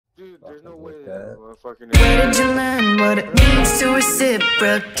There's no way that motherfucking. Where did you learn what it means to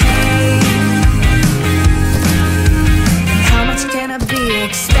reciprocate? How much can I be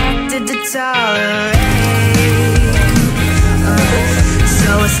expected to tolerate?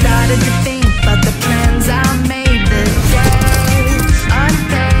 So I started to think about the plans I made the day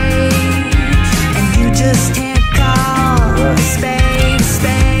unpaid, and you just can't call a spade a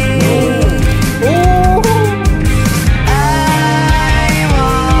spade.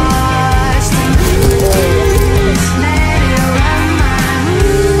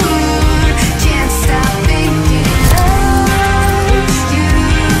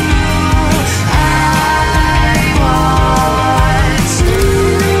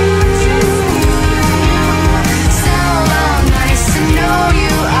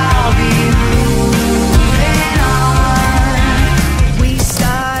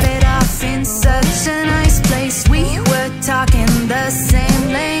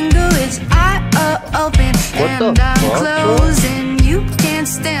 And I'm closing. You can't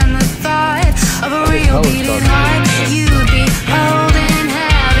stand the thought of a real beating heart. You'd be holding,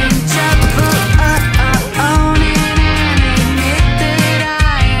 having trouble owning, and admit that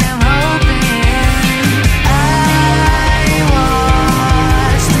I am hoping. I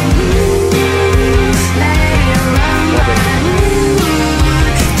watched the moon, let it run my mood.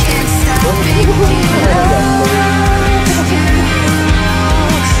 Can't stop thinking of you.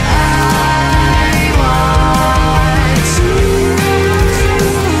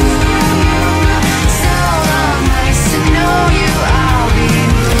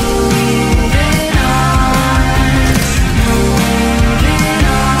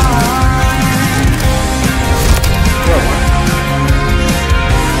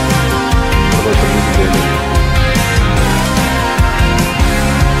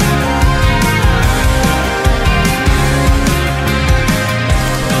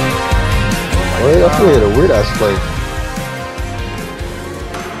 I feel like a weird ass like.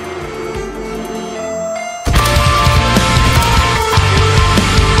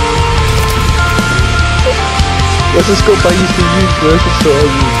 What's the scope I used to use, bro? It's so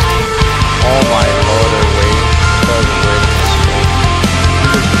ugly. Oh my lord, wait.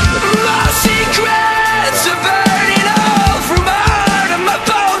 My secrets are burning all from my heart, and my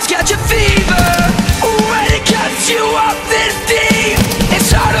bones catch a fever. When it cuts you up this deep,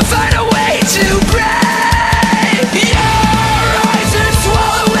 it's hard to find a way to break. Your eyes are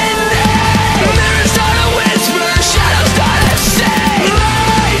swallowing me. Mirrors start to whisper, shadows start to say.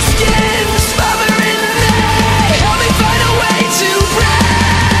 My skin smothering me. Help me find a way to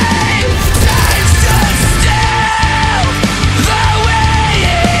break. Time stood still. The way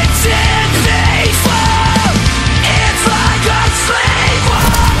it's peaceful. It's like a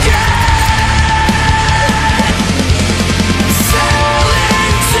sleepwalking.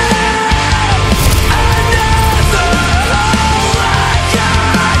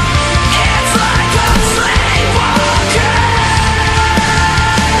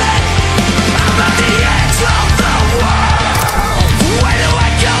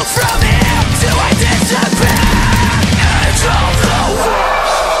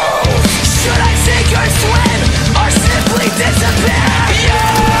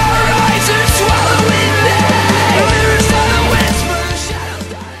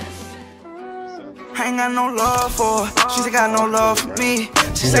 No love for her. She ain't got no love for me.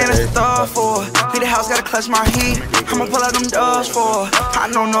 She saying it's a thug for her. Need a house, gotta clutch my heat. I'ma pull out them doors for her. I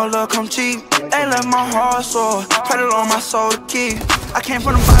know no love come cheap. They left my heart sore. Pray the Lord my soul to keep. I came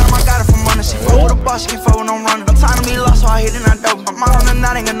from the bottom, I got it from under. She fuck with a boss, she can't fuck with no running. No time to be lost, so I hit it and I double. My mind on the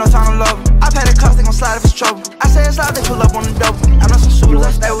night, ain't got no time to love her. I pay the cost, they gon' slide if it's trouble. I say it's loud, they pull up on the double. I know some shooters,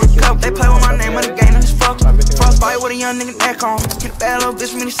 I stay with a couple. They play with my name, but the game is fuck. Frostbite with a young nigga neck on. Get a bad little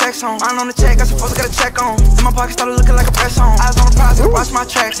bitch with me sex on. Mine on the check, I suppose I gotta check on. In my pocket started looking like a press on. Eyes on the prize, I watch my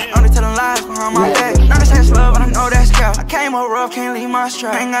tracks. Only telling lies behind my back. Now this ain't love, but I know that's cap. I came up rough, can't leave my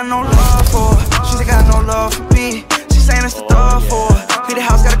strap. Ain't got no love for her. She ain't got no love for me. She saying it's the thug for her. Need a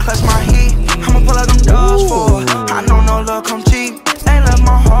house, gotta clutch my heat. I'ma pull out them doors for her. I know no love come cheap. They left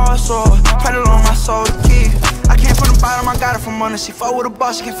my heart sore. Pray the Lord my soul to keep. I came from the bottom, I got it from under. She fuck with a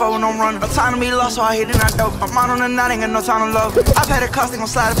boss, she can't fuck with no runner. No time to be lost, so I hit it and I dope. My mind on the night, ain't got no time to love. I pay the cost, they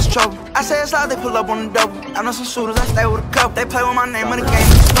gon' slide if it's trouble. I say it's loud, they pull up on the double. I know some shooters, I stay with a couple. They play with my name, but the game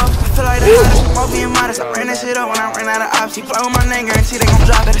is tough. I feel like the hottest, I'm being modest. I ran that shit up when I ran out of options. He play with my name, guarantee they gon'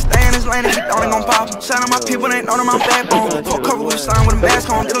 drop it. Stay in his lane, if he don't, they gon' pop him. Shout out my people, they know that my backbone. Full cover with slime with a mask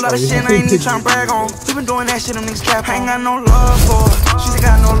on. Did a lot of shit, I ain't even tryna brag on. We been doing that shit, them niggas trap. I ain't got no love for her. She ain't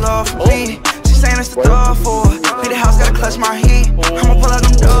got no love for me. Saying it's the thug for her. Need a house, gotta clutch my heat. I'ma pull out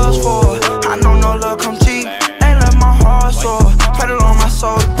them doors for her. I know no love come cheap. They left my heart sore. Pray the Lord my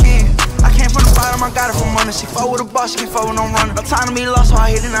soul to keep. mama got it from money. She fuck with a boss, she can't fuck with no runner. No time to be lost, so I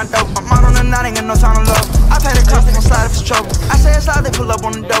hit it, not dope. My mind on the night, ain't got no time to love. I pay the cost, they gon' slide if it's trouble. I say it's loud, they pull up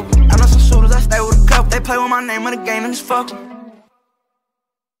on the double. I know some shooters, I stay with a couple. They play with my name in the game and it's fuck 'em.